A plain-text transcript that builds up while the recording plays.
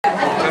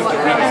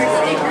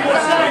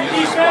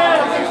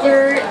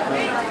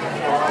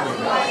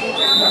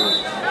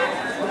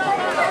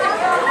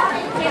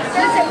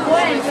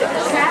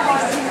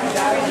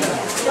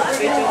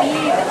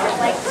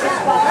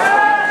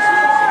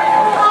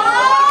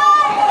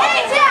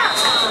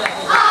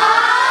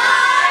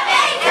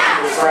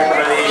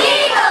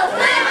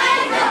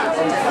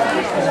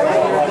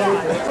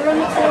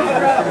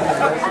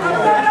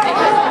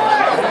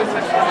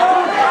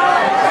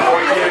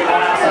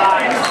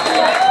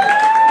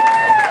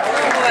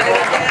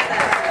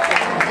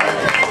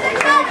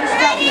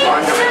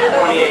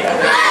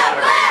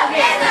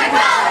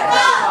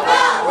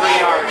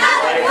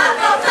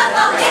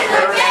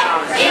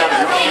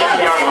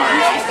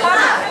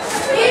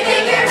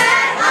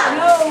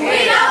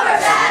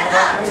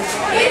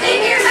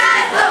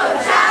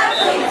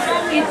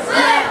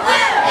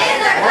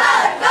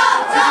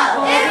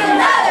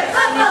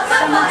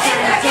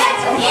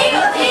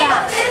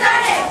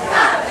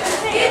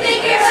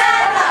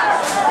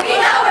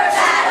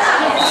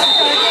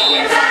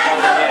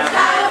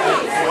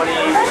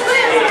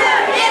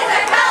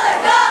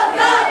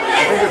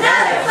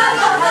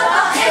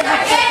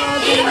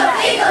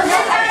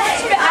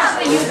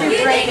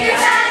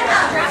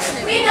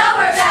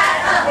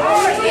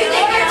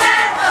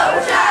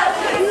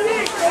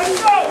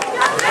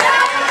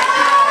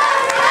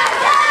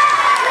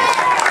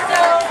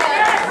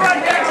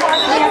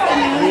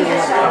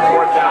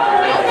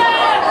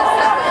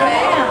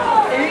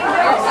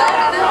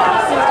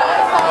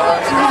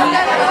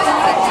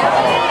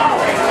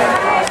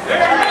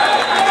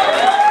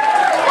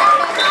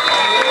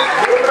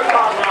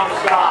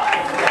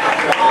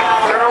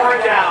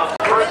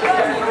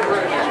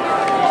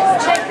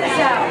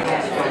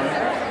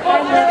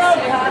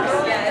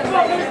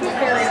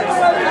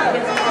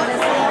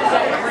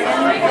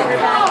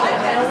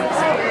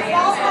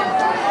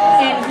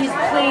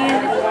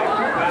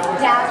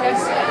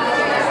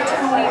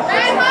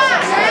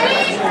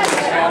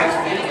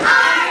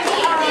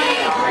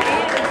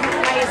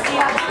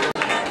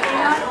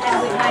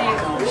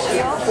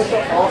such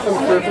an awesome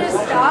surface.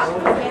 Stop. So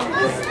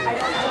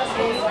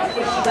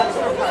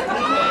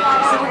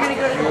we're gonna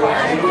go to the bar.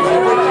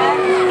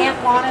 Aunt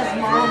Lana's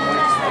mom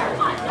works there.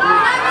 I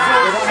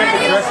don't have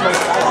to dress my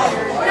style.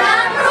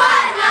 Number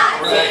 1, not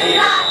 2,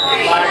 not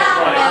 3, not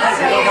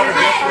 4,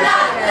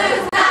 not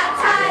lose, not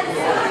tie.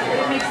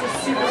 It makes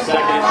it super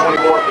Second and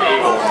 24 for the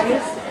Eagles.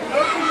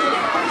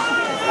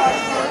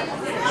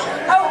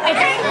 Oh,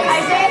 Isaiah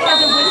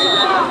has a whistle.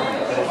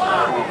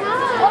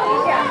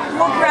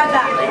 We'll grab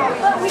that.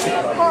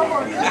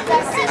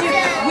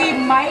 Dude, we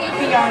might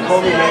be on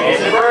stage.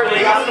 It's Bird,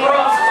 they got the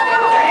rope.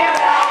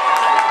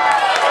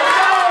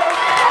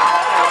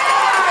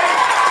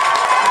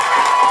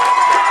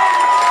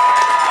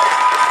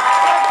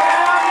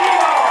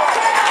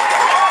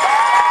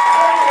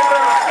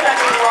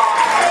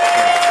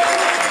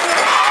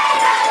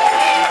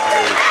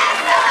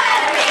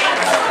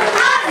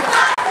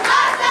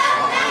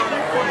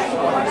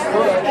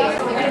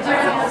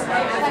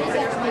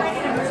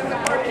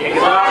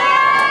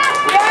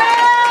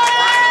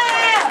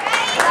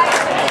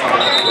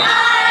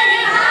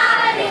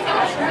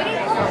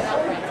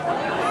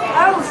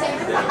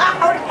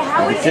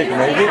 Kick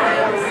maybe?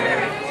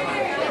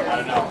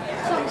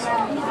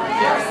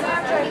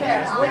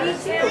 What do you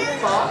do?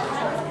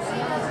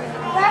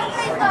 That's what I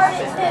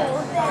started too.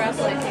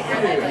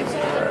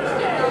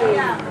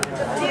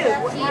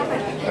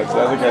 The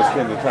other guys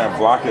came to try and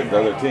block it, the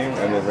other team,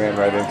 and they ran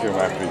right into him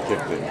after he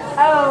kicked it.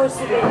 Oh,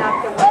 so they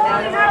knocked the one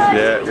out of him?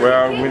 Yeah,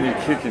 well, when you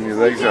kick and your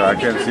legs are, I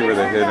can't see where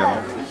they hit him.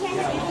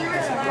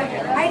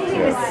 I didn't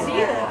even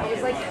see that. I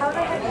was like, how the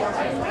heck?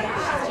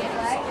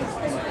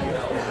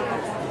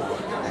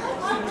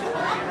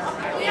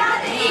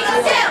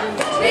 Eagles 2,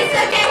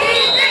 Lisa, can hear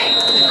you 3.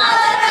 A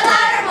little bit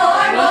louder,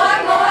 more, more,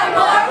 more,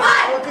 more. 1.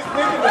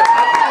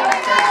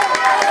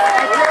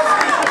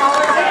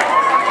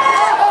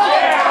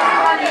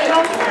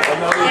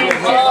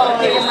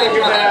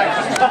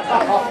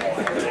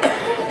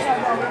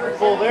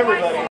 Fooled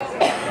everybody.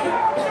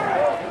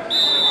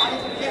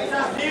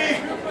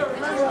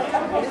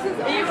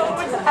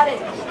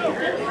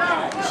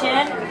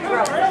 Chin,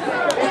 throat.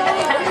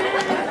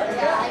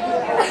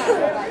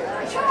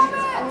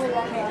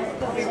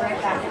 We'll be right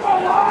back.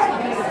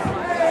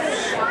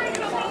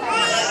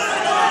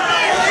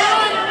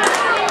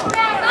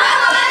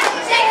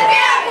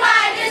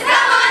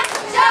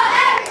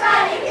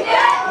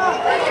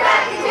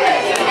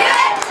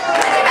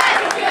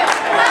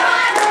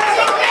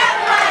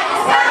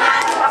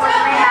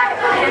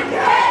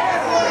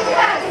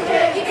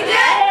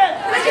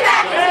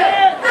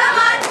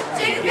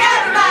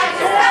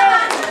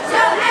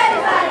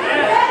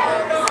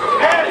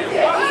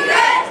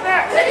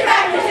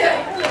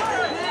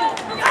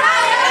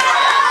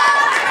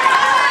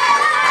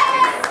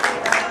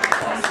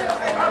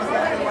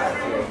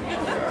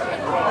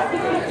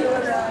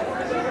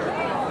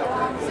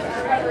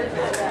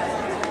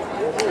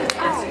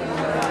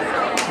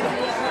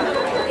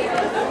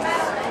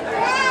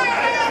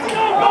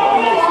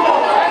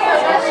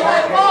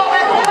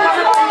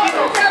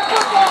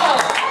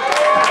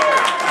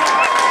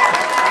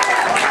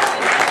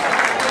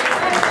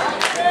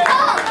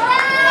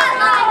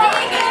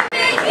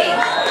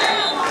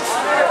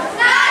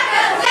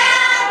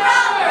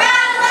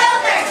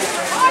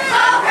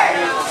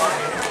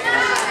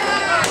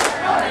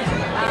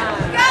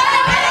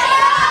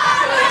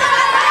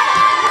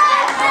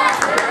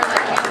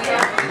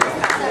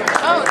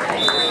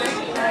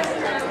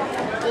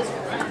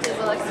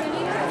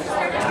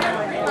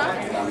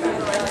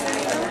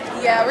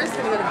 Yeah, we're just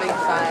gonna go to Big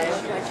Five.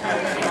 28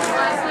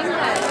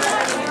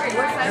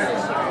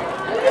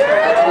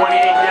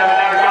 down the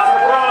outer got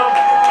the rope.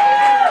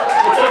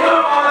 It's a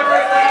move on the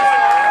Grizzlies.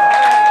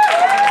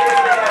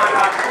 Down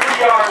about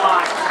 3-yard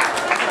line.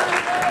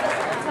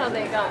 That's how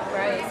they got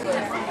Bryce. Was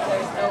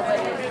there's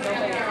nobody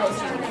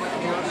coaching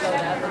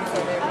showed up, and so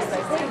they were just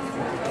like,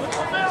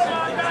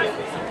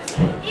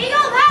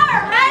 Eagle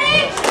power,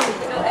 ready?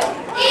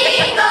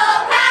 Eagle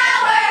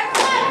power!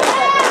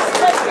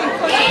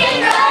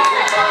 Eagle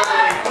power!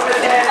 Put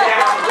his head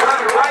down,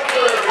 run right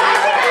through.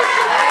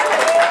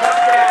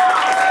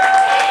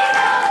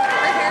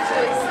 her hair's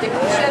really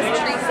sticky. She has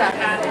tree sap in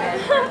her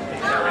head.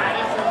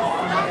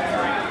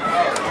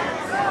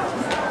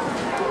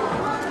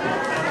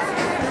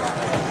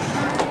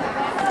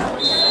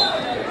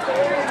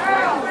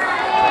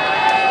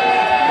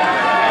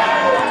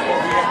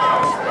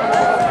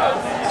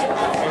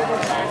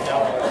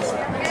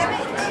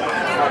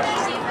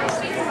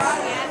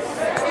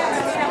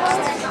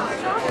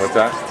 What's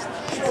that?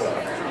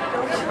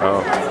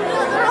 Oh.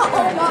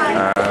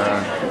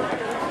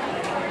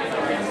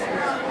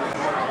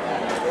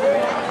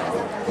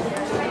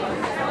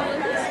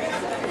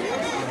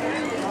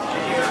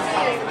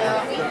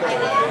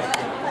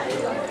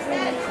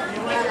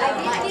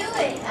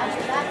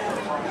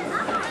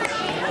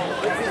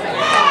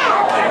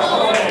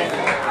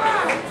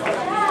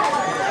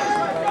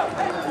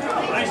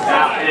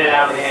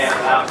 Out of the hand,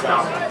 out of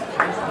bounds.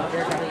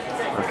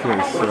 Okay,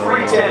 so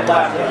 3:10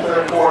 left in the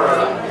third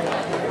quarter.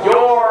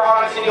 Your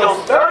Arlington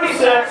Eagles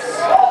 36.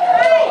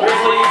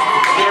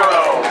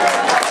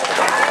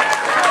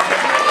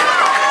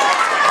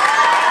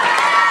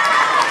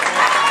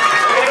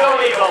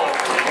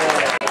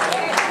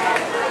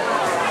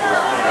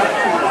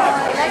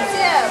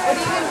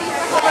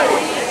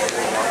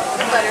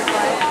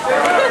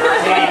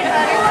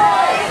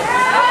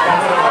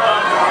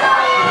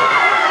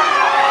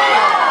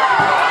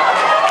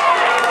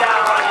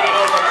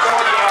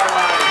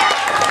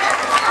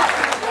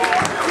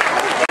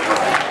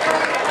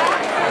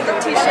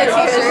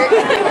 t-shirt.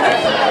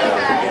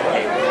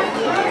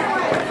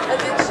 And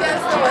then she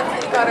has the ones that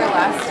you got her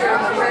last year,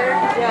 remember?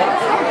 Yeah.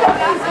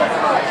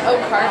 Oh,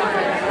 Carter.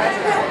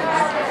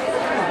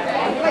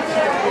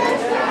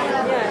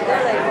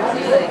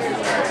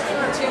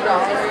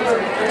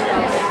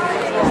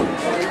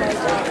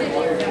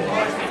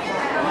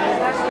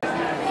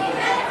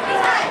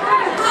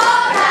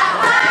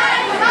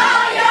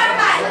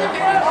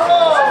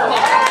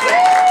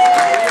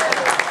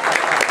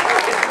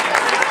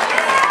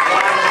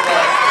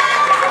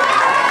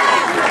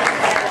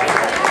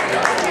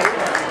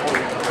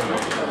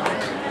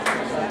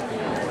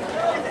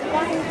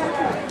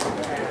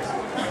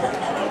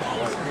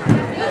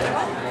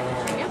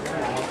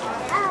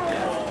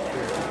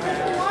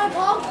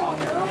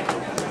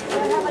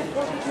 Yeah, they're like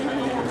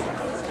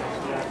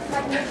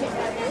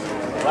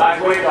Black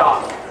wing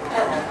off.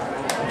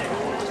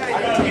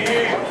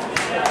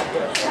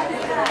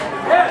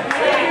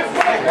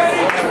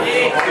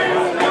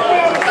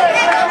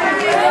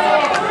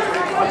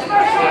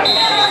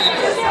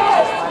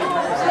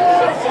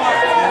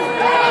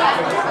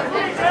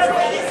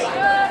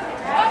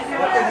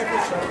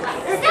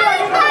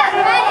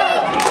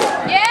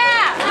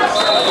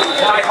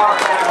 White Hawk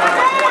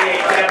number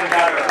 28, 7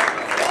 better.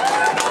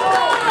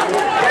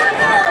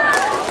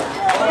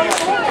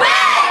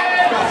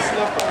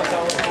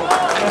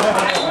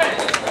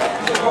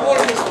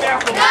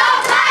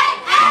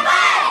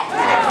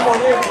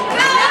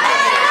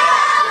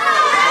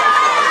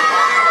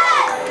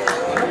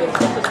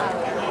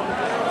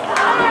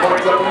 Before we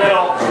go to the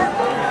middle.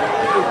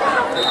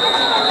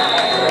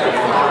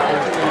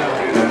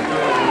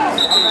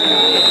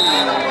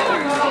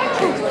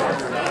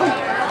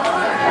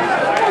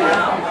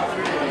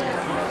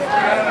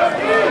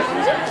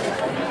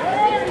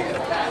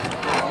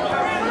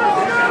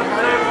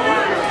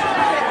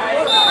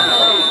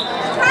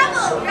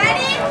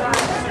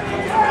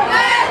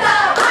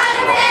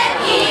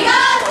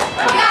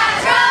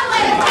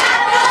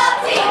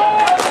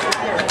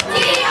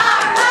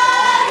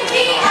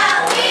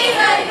 T-R-O-U-B-L-E,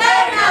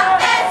 good enough,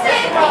 that's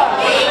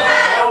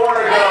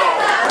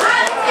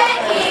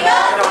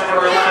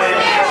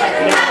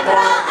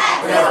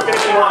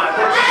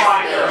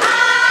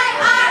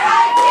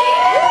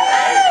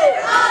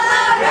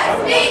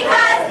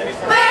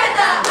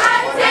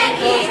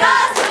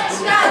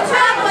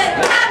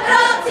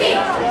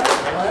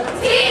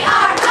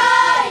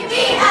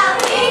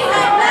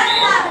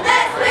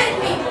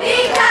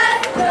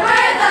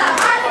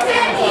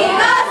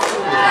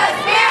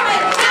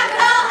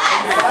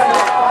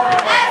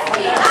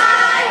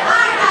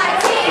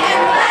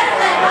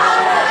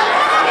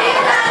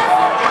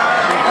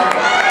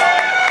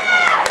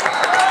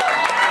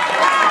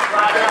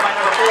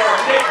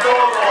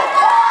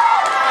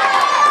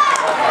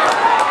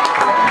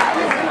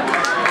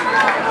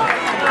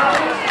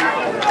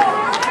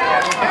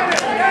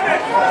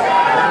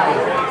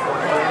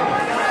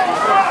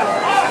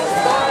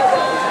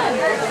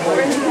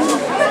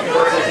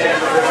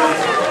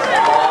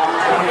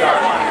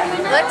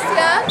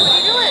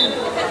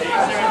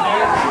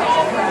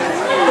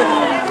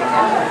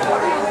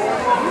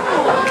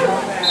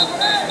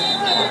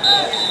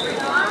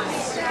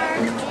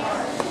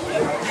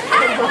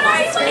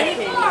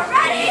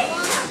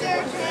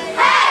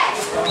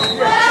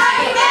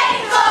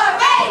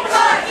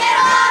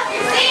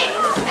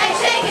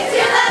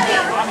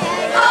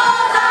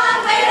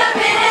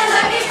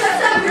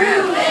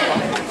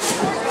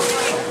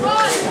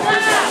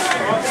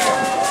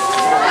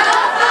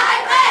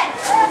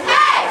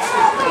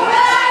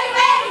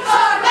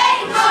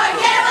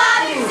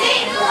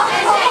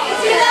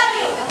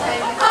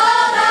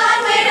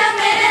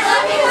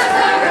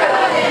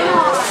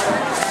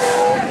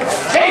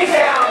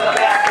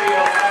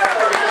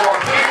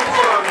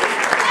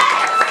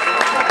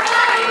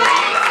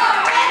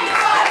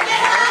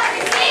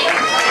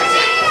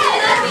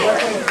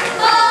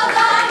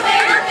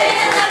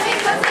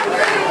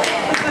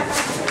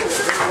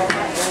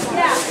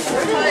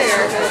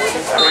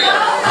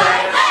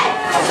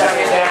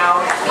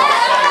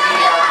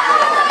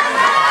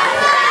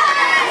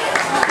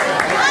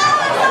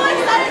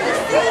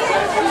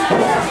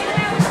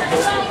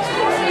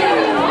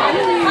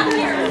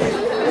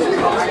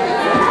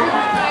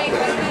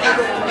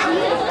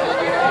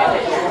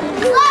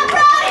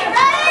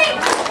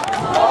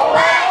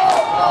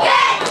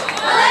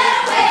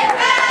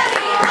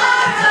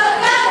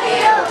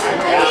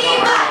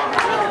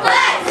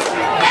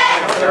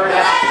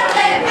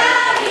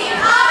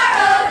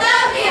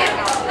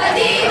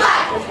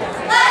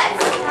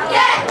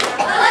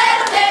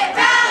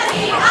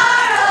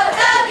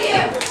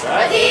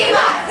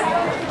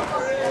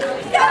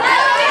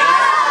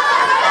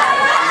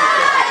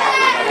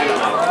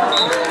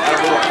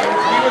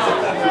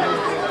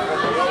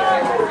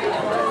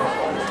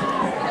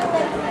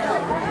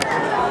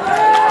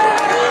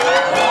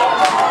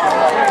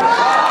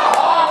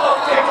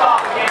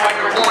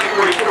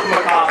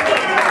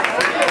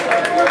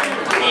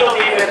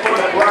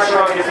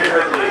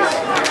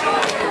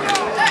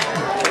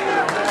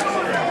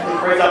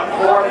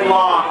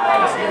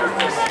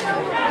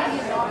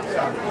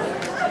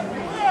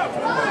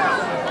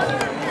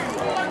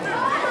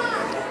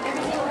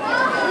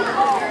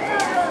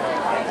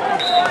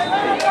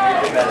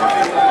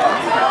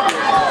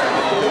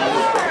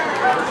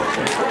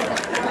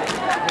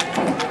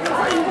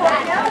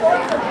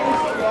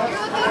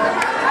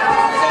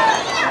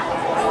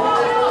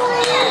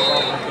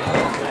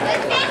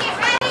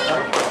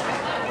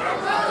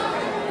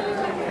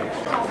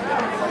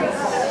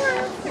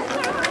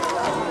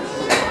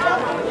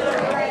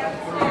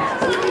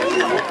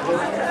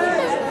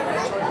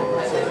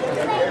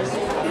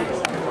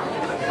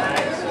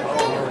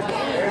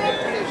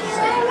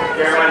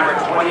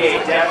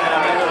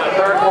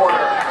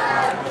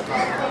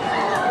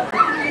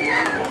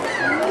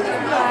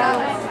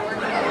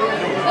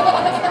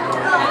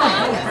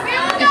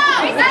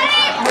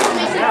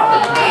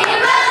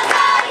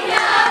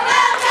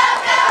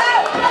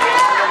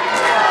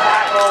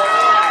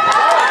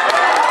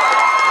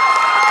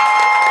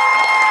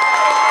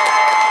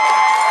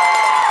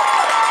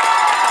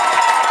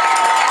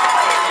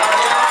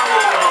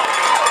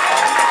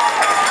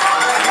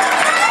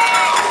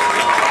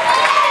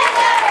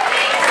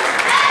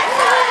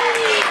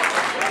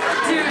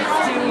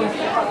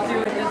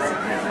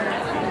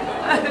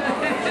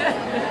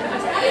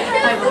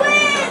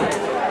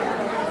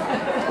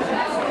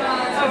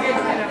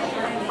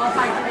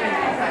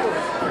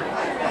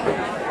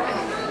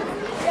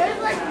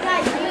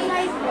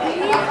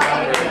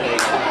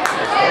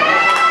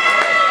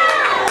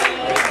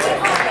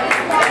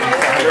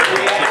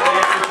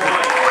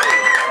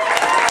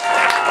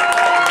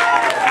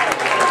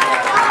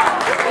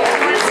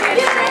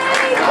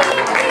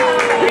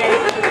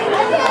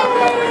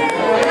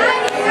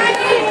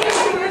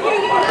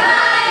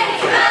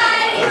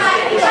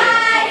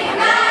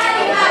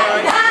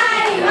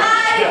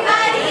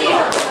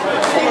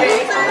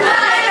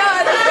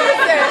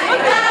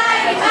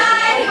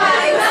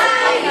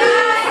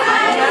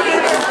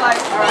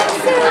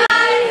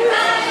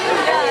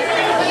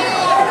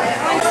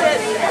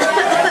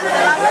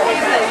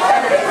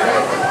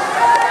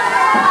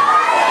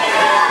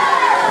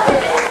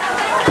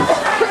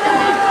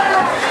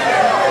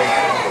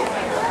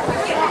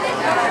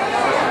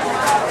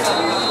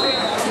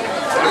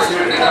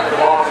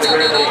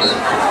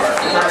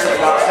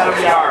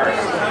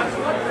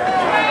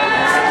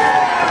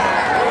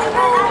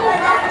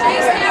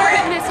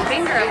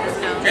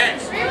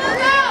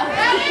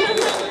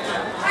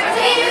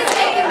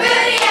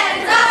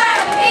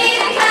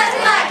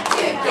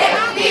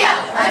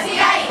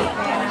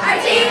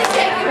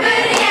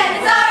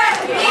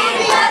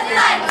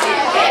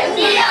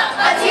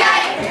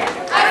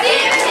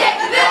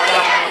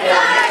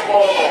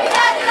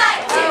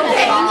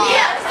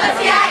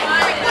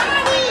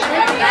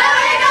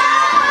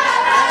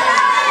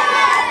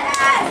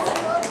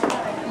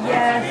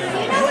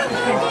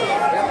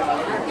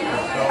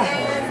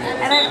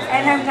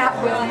I'm not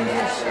willing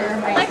to share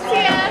my. I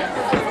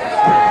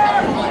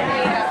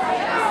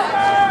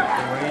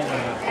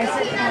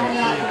said I'm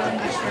not willing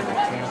to share my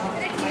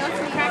family. You want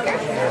some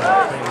crackers?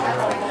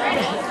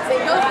 Say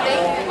no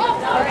thank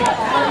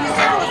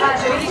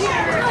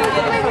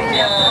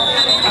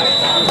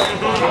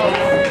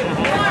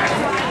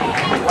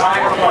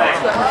Time for play.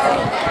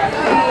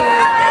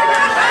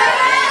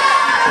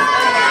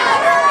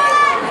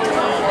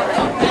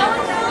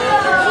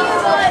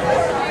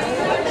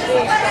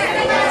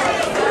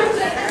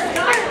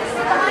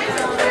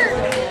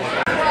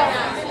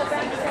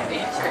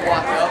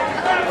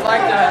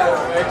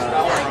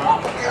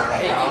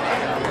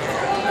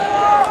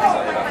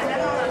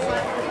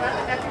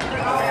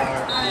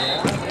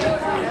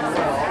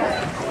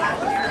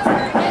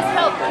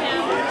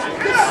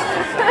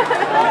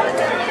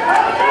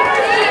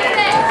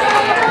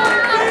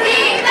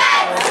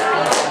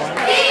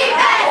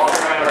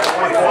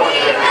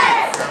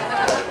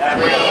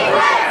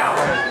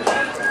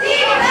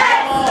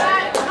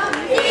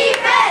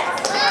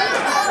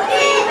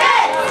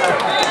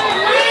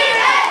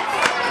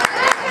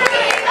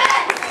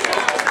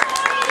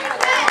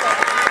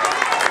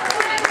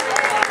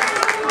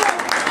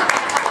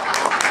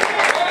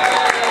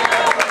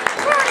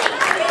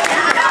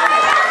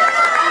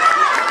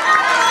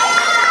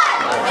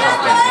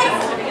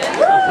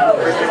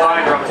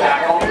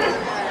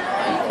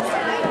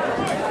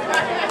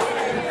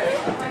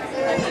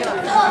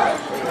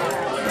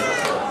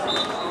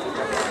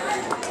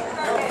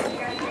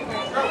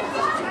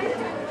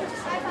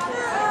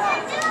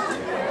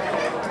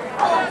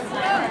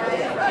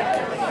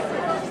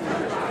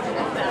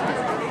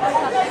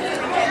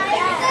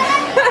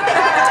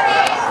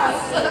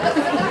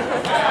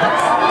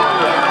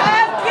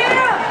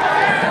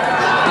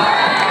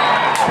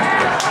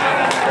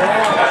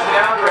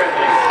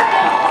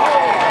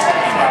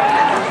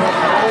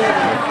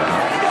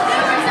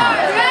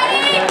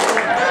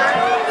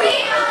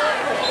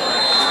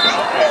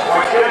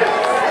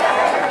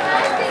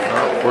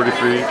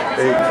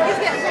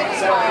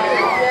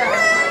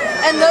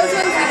 And those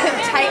ones you can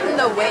tighten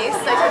the waist,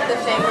 like with the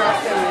finger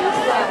off the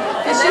waist.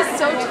 And she's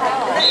so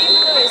tall.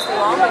 Even though it's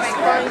long, it's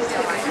going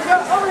to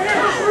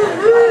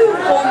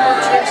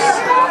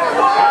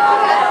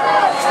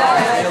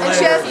and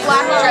she has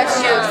black dress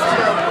shoes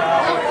too.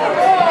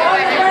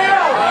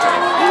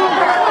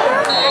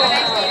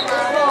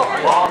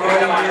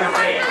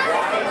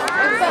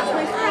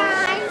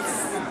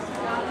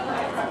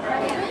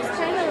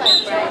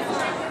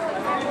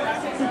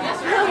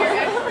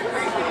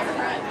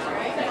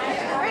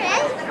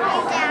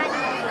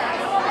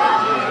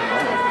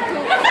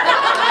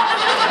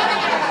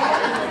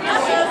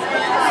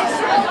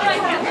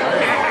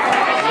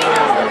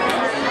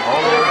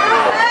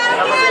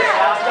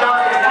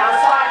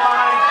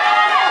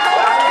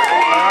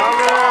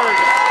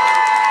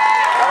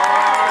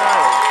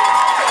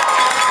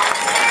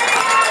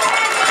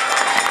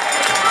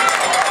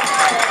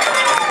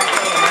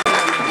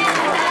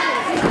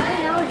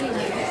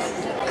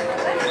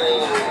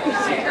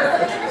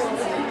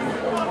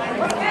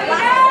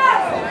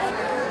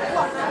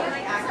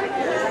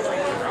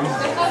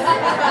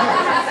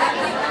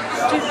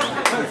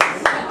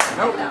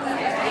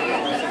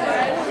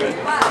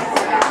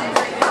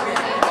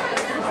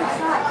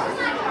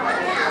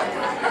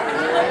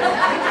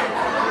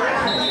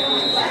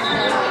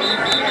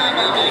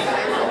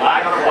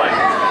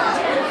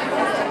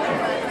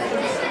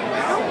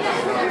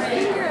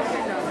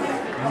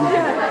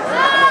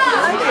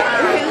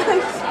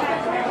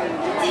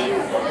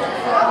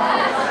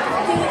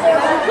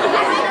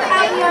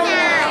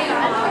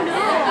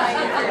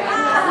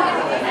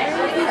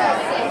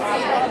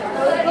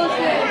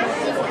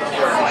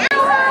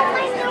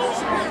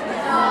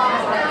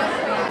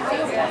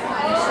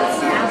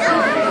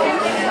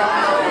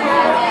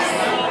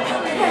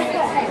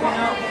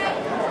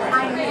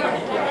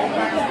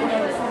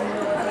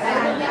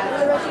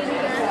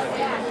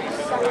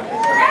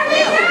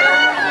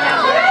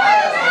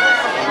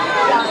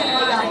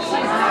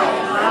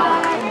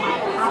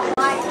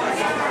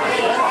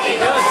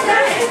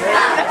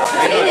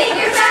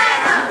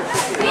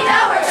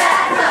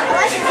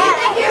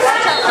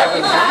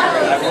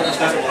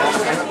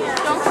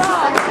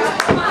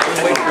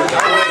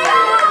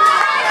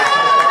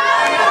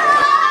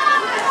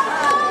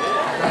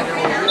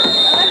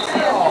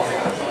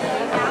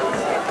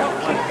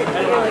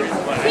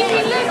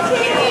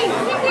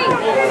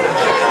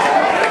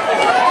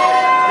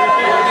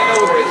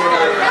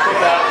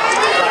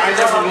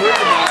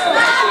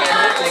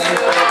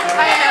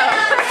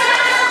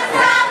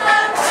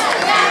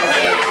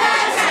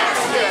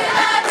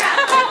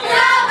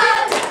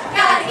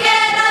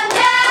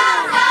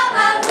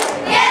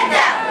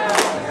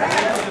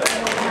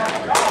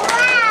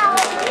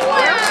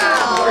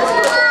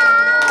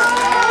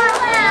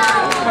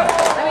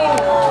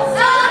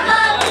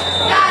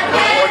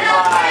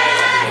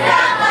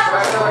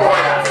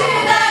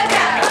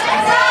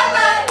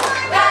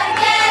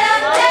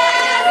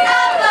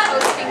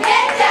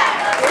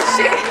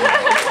 She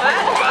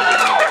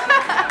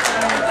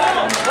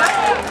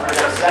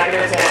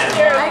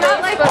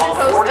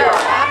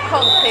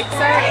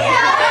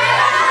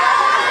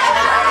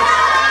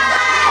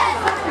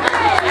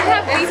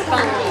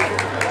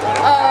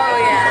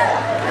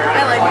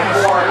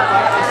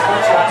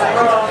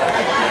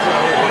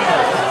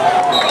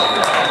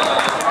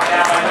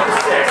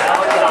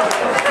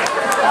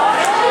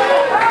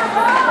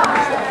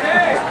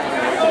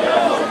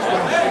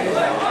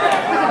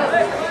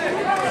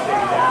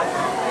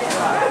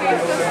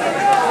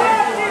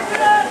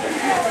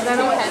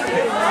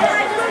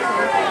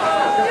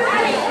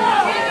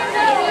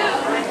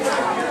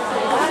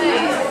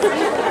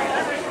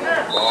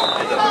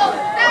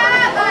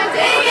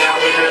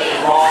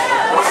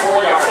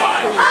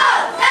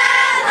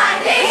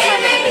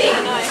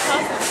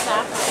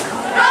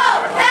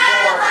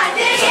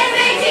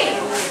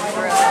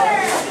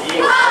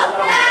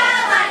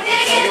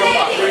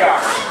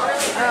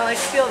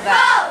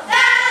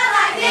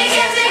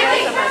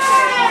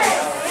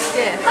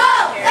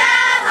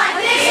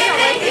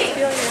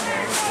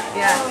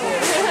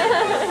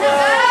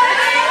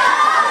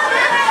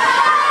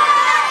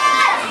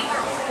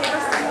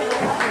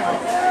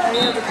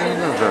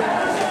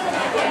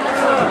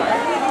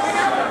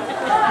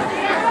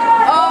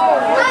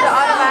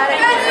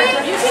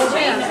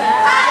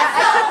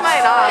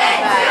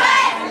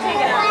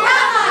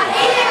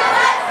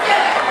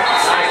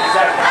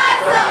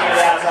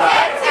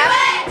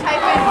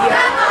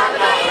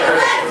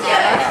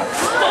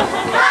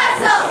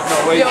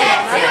Wait.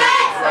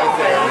 Right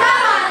there. Come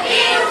on,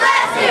 Eagles,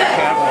 let's do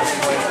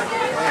it.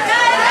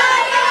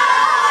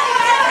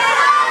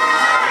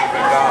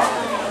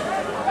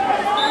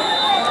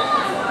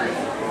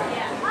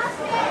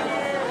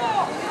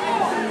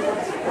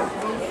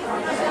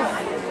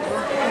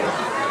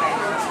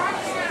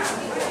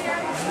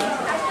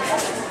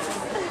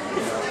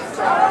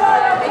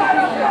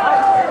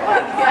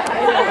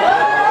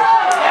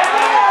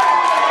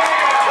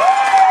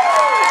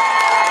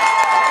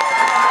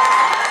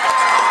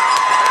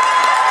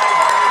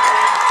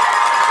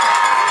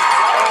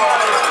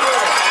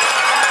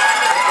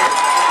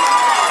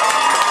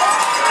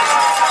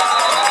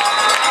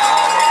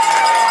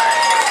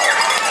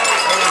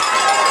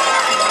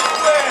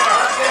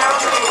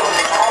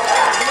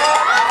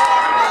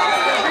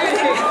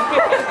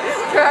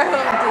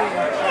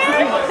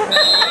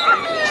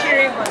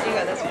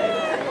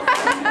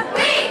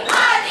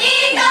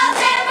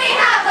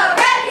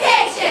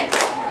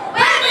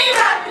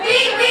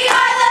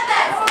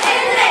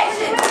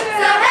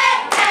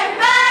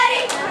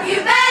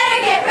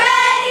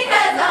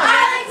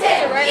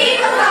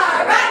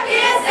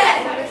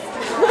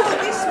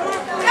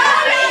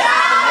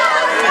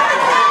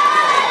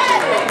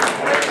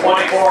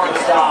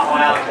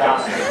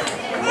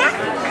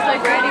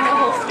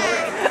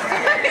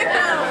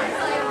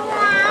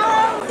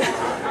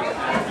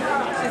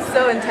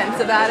 So intense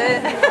about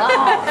it. I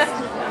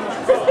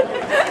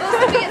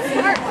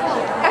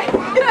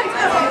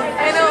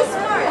know.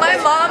 My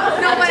mom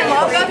got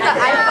the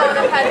iPhone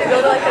and had to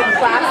go to like a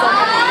class on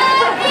it.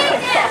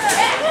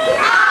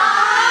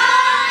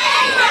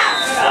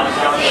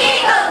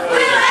 Eagles,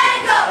 blue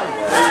and gold.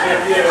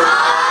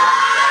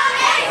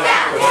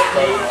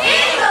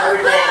 Eagles,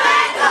 blue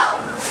and gold.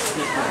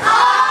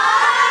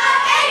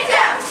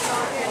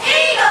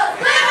 Eagles,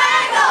 blue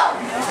and gold.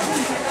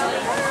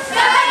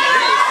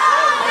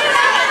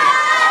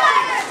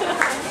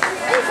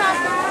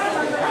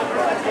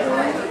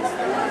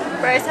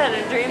 Bryce had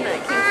a dream that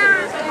Kingston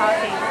was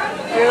talking.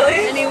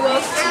 Really? And he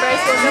woke,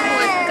 Bryce woke up and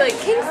went, like,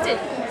 Kingston,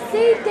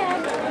 say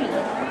daddy.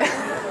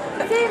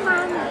 Say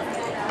mommy.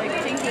 Like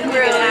thinking he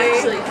could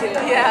actually do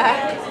it.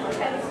 Yeah.